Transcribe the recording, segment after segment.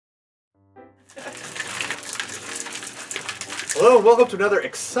Hello and welcome to another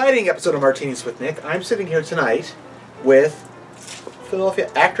exciting episode of Martinis with Nick. I'm sitting here tonight with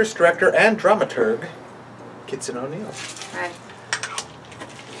Philadelphia actress, director, and dramaturg, Kittson O'Neill. Hi.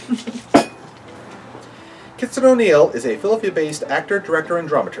 Kittson O'Neill is a Philadelphia-based actor, director, and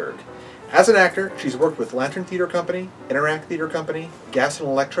dramaturg. As an actor, she's worked with Lantern Theatre Company, Interact Theatre Company, Gas and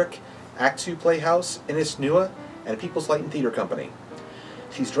Electric, Act II Playhouse, Innis Nua, and People's Light and Theatre Company.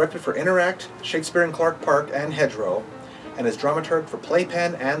 She's directed for Interact, Shakespeare in Clark Park, and Hedgerow, and is dramaturg for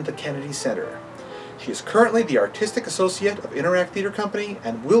Playpen and the Kennedy Center. She is currently the artistic associate of Interact Theatre Company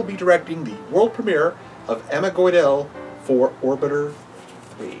and will be directing the world premiere of Emma Goidel for Orbiter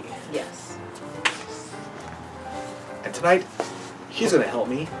 3. Yes. And tonight, she's going to help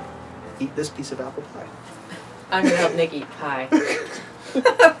me eat this piece of apple pie. I'm going to help Nick eat pie.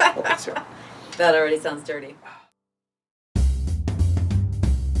 Okay, sir. That already sounds dirty.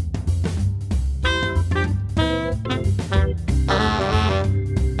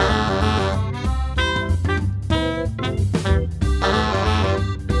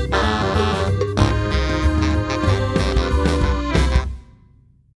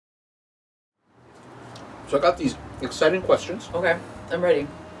 So I got these exciting questions. Okay, I'm ready.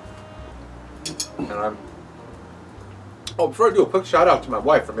 And oh, before I do, a quick shout out to my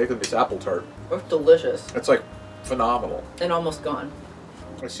wife for making this apple tart. It's delicious. It's like phenomenal. And almost gone.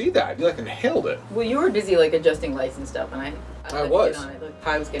 I see that. You like inhaled it. Well, you were busy like adjusting lights and stuff, and I I was. Get on it. The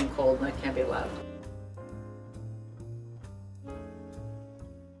pie was getting cold, and I can't be loud. I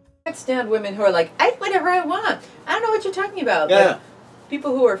can't stand women who are like, I eat whatever I want. I don't know what you're talking about. Yeah. Like,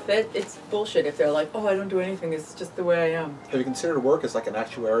 people who are fit, it's bullshit if they're like, oh, I don't do anything. It's just the way I am. Have you considered work as like an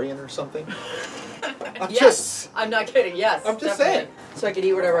actuarian or something? I'm not kidding. Yes. I'm just definitely. saying. So I could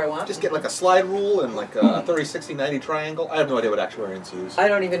eat whatever I want. Just get like a slide rule and like a 30, 60, 90 triangle. I have no idea what actuarians use. I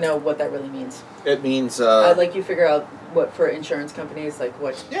don't even know what that really means. It means I'd like you figure out what for insurance companies, like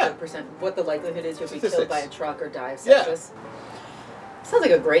what percent, what the likelihood is you'll be killed by a truck or die of sepsis. Sounds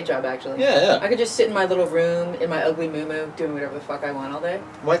like a great job, actually. Yeah. I could just sit in my little room in my ugly moo-moo doing whatever the fuck I want all day.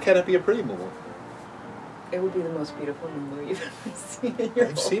 Why can't it be a pretty moo-moo? It would be the most beautiful moo-moo you've ever seen in your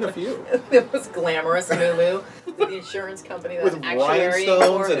I've seen a few. The most glamorous moo-moo with the insurance company that With actuary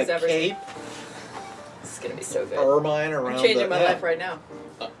rhinestones and has a ever cape. Seen. This is going to be so good. Ermine around I'm changing my life right now.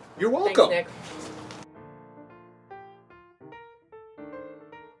 You're welcome. Thanks, Nick.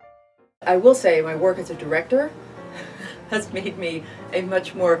 I will say my work as a director has made me a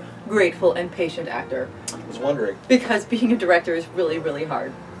much more grateful and patient actor. I was wondering. Because being a director is really, really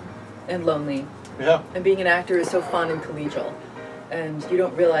hard and lonely. Yeah. And being an actor is so fun and collegial. And you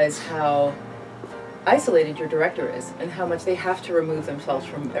don't realize how isolated your director is and how much they have to remove themselves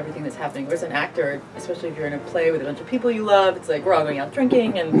from everything that's happening. Whereas an actor, especially if you're in a play with a bunch of people you love, it's like we're all going out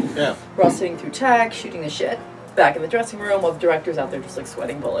drinking and we're all sitting through tech, shooting the shit back in the dressing room while the director's out there just like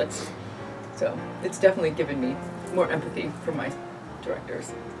sweating bullets. So it's definitely given me more empathy for my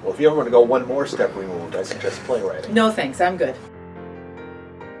directors. Well, if you ever want to go one more step removed, I suggest playwriting. No thanks, I'm good.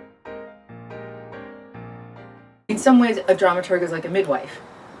 In some ways, a dramaturg is like a midwife.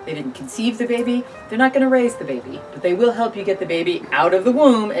 They didn't conceive the baby, they're not going to raise the baby, but they will help you get the baby out of the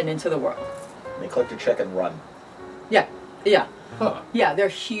womb and into the world. And they collect your check and run. Yeah. Huh. Yeah, they're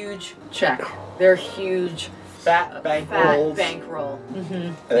huge check. They're huge Bankrolls. Bankroll. Mm-hmm.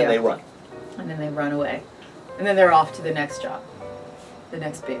 And then they run. And then they run away. And then they're off to the next job. The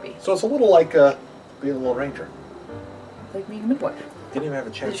next baby. So it's a little like being a little ranger. Like being a midwife. Didn't even have a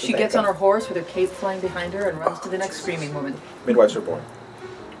chance She gets on her horse with her cape flying behind her and runs to the next screaming woman. Midwives are boring.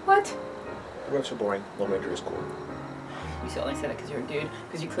 What? Midwives are boring. Lone Ranger is cool. You still only said it because you're a dude,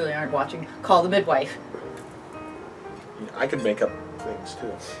 because you clearly aren't watching Call the Midwife. Yeah, I could make up things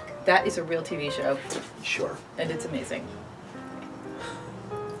too. That is a real TV show. Sure. And it's amazing.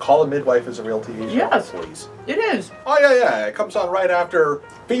 Call a Midwife is a real TV show. Yes. Please. It is. Oh yeah. It comes on right after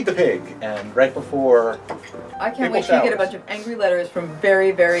Feed the Pig and right before. I can't wait till you get a bunch of angry letters from very,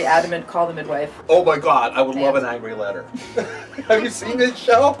 very adamant Call the Midwife. Oh my God, I would love an angry letter. Have you seen this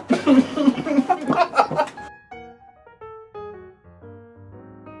show?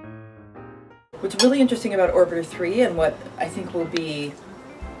 What's really interesting about Orbiter 3 and what I think will be,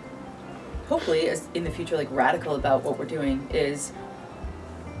 hopefully, as in the future, like radical about what we're doing is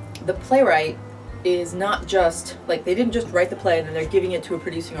the playwright is not just, like, they didn't just write the play and then they're giving it to a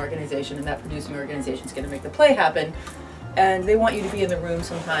producing organization and that producing organization is going to make the play happen. And they want you to be in the room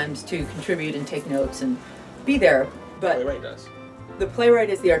sometimes to contribute and take notes and be there. But The playwright does. The playwright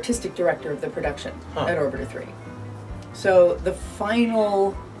is the artistic director of the production at Orbiter 3. So the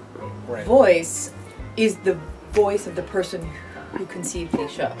final voice is the voice of the person who conceived the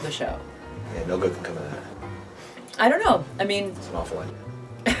show. Yeah, no good can come of that. I don't know. I mean... It's an awful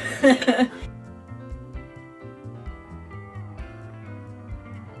idea.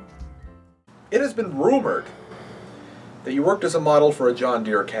 It has been rumored that you worked as a model for a John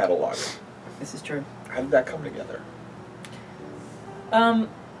Deere catalog. This is true. How did that come together?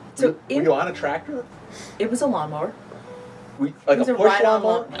 So were you on a tractor? It was a lawnmower. Like it was a push ride-on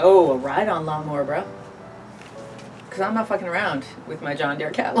lawnmower? Oh, a ride-on lawnmower, bro. Because I'm not fucking around with my John Deere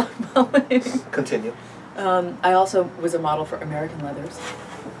catalog modeling. Continue. I also was a model for American Leathers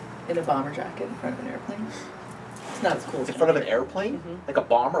in a bomber jacket in front of an airplane. It's not as cool as in front of an airplane? Mm-hmm. Like a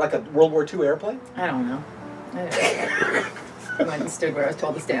bomber? Like a World War II airplane? I don't know. I went and stood where I was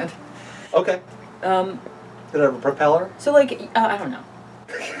told to stand. Okay. Did it have a propeller? So, like, I don't know.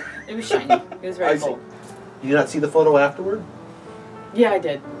 It was shiny. It was very cool. You did not see the photo afterward? Yeah, I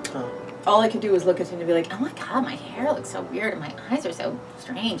did. Oh. All I could do was look at him and be like, oh my god, my hair looks so weird and my eyes are so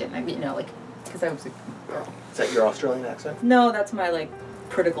strange. And I, you know, like, because I was a girl. Is that your Australian accent? No, that's my, like,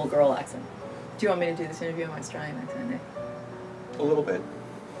 critical girl accent. Do you want me to do this interview in my Australian accent, eh? A little bit.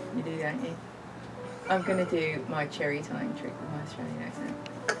 You do that, eh? I'm going to do my cherry time trick with my Australian accent.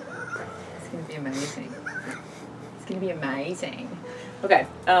 It's going to be amazing. It's going to be amazing. Okay.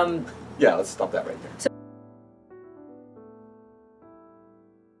 Yeah, let's stop that right there. So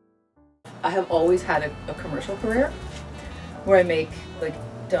I have always had a commercial career where I make like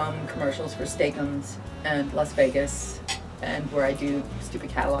dumb commercials for Steakums and Las Vegas and where I do stupid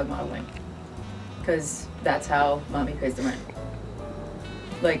catalog modeling because that's how mommy pays the rent.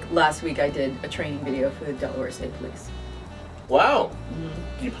 Like last week I did a training video for the Delaware State Police. Wow.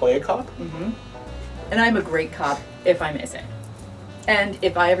 Mm-hmm. Do you play a cop? Mm-hmm. And I'm a great cop if I'm missing. And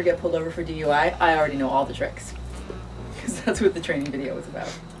if I ever get pulled over for DUI, I already know all the tricks. Because that's what the training video was about.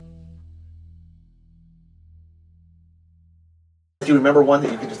 Do you remember one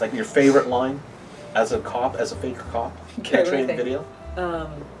that you could just, like, your favorite line as a cop, as a faker cop? Okay, in a training video?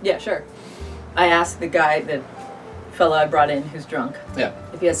 Yeah, sure. I asked the guy, the fellow I brought in who's drunk,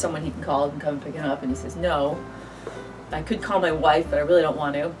 if he has someone he can call and come pick him up, and he says, no. I could call my wife, but I really don't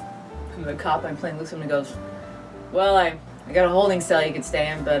want to. I'm the cop, I'm playing with him, and he goes, well, I got a holding cell you could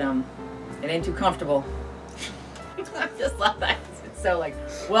stay in, but it ain't too comfortable. I just love that. It's so like,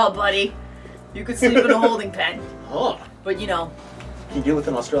 well, buddy, you could sleep in a holding pen. Huh. But you know. Can you do it with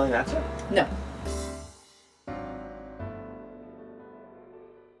an Australian accent? No.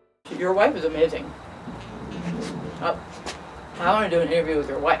 Your wife is amazing. I want to do an interview with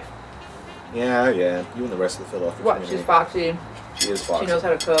your wife. Yeah. You and the rest of the Philadelphia What? community. She's foxy. She is foxy. She knows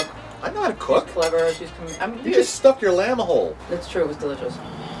how to cook. I know how to cook. She's clever. She's I mean, you just stuffed your lamb a hole. That's true. It was delicious.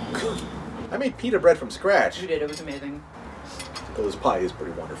 I made pita bread from scratch. You did. It was amazing. Well, this pie is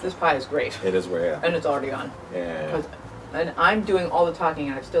pretty wonderful. This pie is great. It is rare. And it's already gone. Yeah. And I'm doing all the talking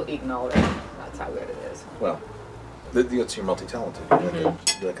and I've still eaten all of it. That's how good it is. Well, it's you're multi-talented. You're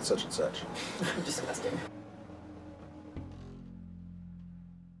like a such and such. Disgusting.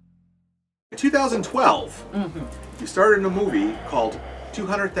 In 2012, you starred in a movie called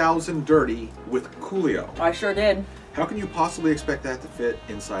 200,000 Dirty with Coolio. I sure did. How can you possibly expect that to fit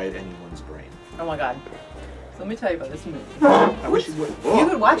inside anyone's brain? Oh my god. So let me tell you about this movie. I wish you would. You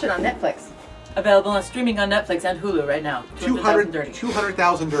could watch it on Netflix. Available on streaming on Netflix and Hulu right now.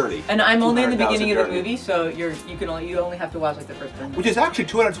 200,000 Dirty. And I'm only in the beginning of the movie, so you only have to watch like the first 10 minutes. Which is actually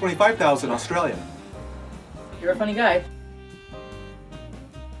 225,000 Australian. You're a funny guy.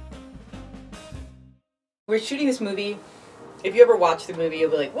 We're shooting this movie. If you ever watch the movie,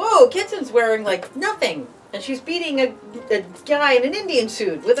 you'll be like, whoa, Kittson's wearing like nothing. And she's beating a guy in an Indian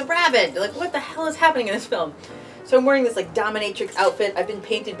suit with a rabbit. Like, what the hell is happening in this film? So I'm wearing this like dominatrix outfit. I've been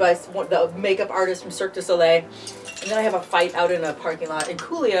painted by the makeup artist from Cirque du Soleil. And then I have a fight out in a parking lot. And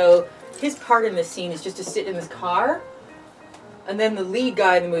Coolio, his part in this scene is just to sit in this car. And then the lead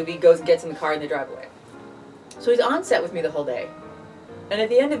guy in the movie goes and gets in the car and they drive away. So he's on set with me the whole day. And at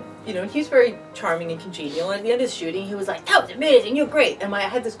the end of, he's very charming and congenial. And at the end of the shooting, he was like, that was amazing, you're great. And I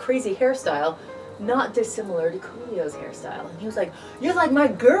had this crazy hairstyle, not dissimilar to Coolio's hairstyle. And he was like, you're like my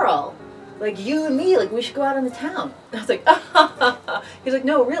girl. Like you and me, like we should go out in the town. And I was like, ah. He's like,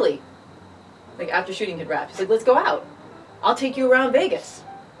 no, really. Like after shooting had wrapped, he's like, let's go out. I'll take you around Vegas.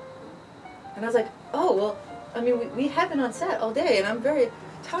 And I was like, oh, well, I mean, we have been on set all day and I'm very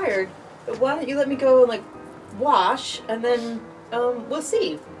tired. But why don't you let me go and like wash and then we'll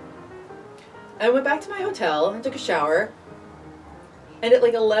see. I went back to my hotel and took a shower. And at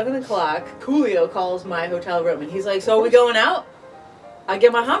like 11 o'clock, Coolio calls my hotel room and he's like, so are we going out? I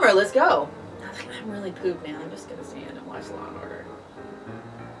get my Hummer, let's go. I was like, I'm really pooped, man. I'm just gonna stand and watch Law and Order.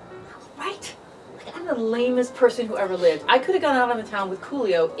 Right? Like, I'm the lamest person who ever lived. I could have gone out on the town with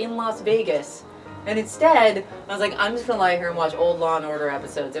Coolio in Las Vegas And instead, I was like, I'm just gonna lie here and watch old Law and Order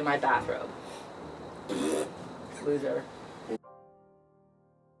episodes in my bathrobe. Loser.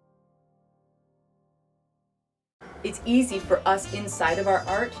 It's easy for us inside of our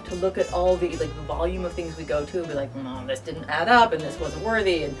art to look at all the like volume of things we go to and be like, no, this didn't add up, and this wasn't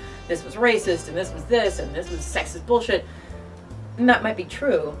worthy, and this was racist, and this was this, and this was sexist bullshit. And that might be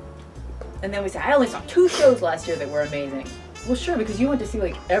true. And then we say, I only saw 2 shows last year that were amazing. Well, sure, because you went to see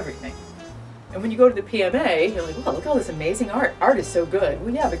like everything. And when you go to the PMA, you're like, wow, look at all this amazing art. Art is so good.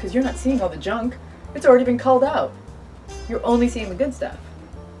 Well, yeah, because you're not seeing all the junk. It's already been called out. You're only seeing the good stuff.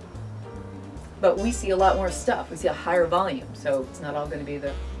 But we see a lot more stuff. We see a higher volume, so it's not all going to be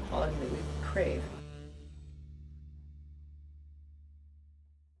the quality that we crave.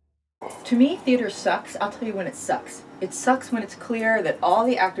 To me, theater sucks. I'll tell you when it sucks. It sucks when it's clear that all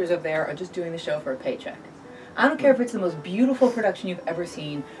the actors up there are just doing the show for a paycheck. I don't care if it's the most beautiful production you've ever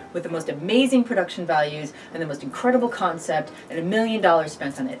seen, with the most amazing production values and the most incredible concept and $1 million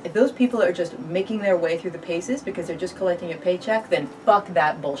spent on it. If those people are just making their way through the paces because they're just collecting a paycheck, then fuck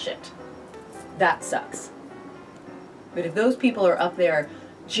that bullshit. That sucks. But if those people are up there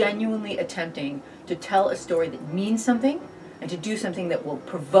genuinely attempting to tell a story that means something and to do something that will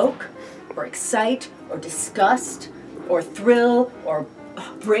provoke or excite or disgust or thrill or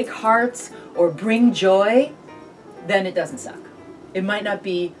break hearts or bring joy, then it doesn't suck. It might not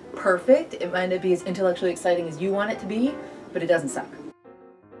be perfect, it might not be as intellectually exciting as you want it to be, but it doesn't suck.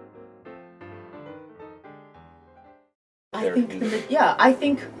 I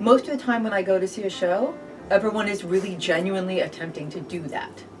think most of the time when I go to see a show, everyone is really genuinely attempting to do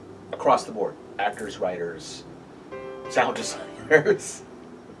that. Across the board. Actors, writers, sound designers.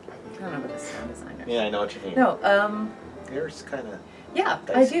 I don't know about the sound designer. Yeah, I know what you mean. No, Yours kind of... Yeah,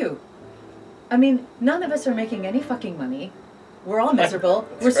 dicey. I do. I mean, none of us are making any fucking money. We're all miserable.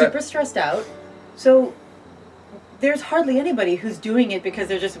 We're super stressed out. So there's hardly anybody who's doing it because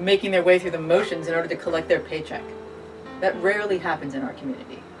they're just making their way through the motions in order to collect their paycheck. That rarely happens in our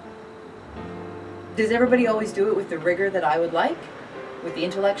community. Does everybody always do it with the rigor that I would like? With the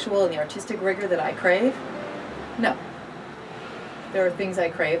intellectual and the artistic rigor that I crave? No. There are things I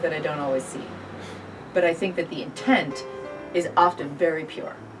crave that I don't always see. But I think that the intent is often very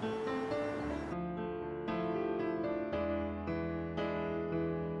pure.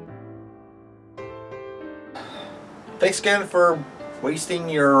 Thanks again for wasting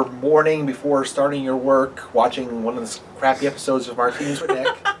your morning before starting your work watching one of the crappy episodes of Martinis with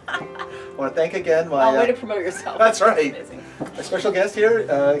Nick. I want to thank again my... way to promote yourself. That's right. Amazing. My special guest here,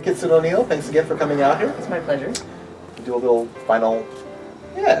 Kittson O'Neill. Thanks again for coming out here. It's my pleasure. We'll do a little final...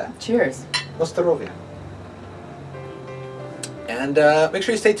 Yeah. Cheers. Nostrovia. And make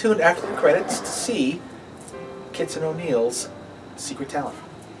sure you stay tuned after the credits to see Kittson O'Neill's secret talent.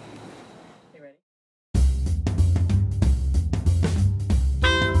 You ready?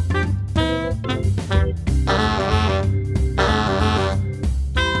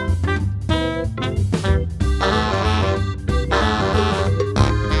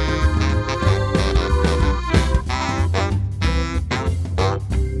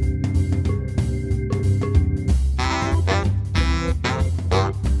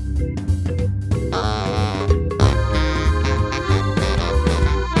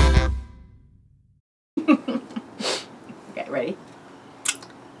 Okay, ready?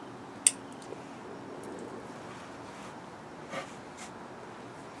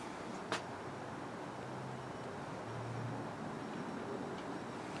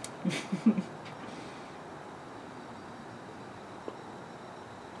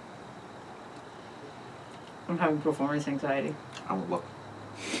 I'm having performance anxiety. I won't look.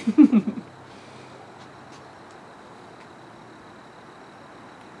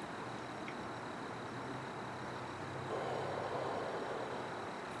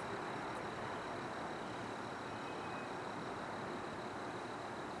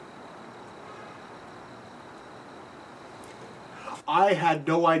 I had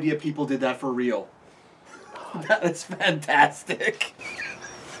no idea people did that for real. That is fantastic.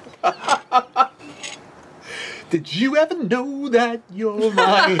 Did you ever know that you're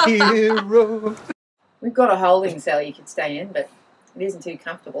my hero? We've got a holding cell you could stay in, but it isn't too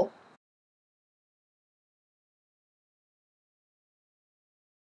comfortable.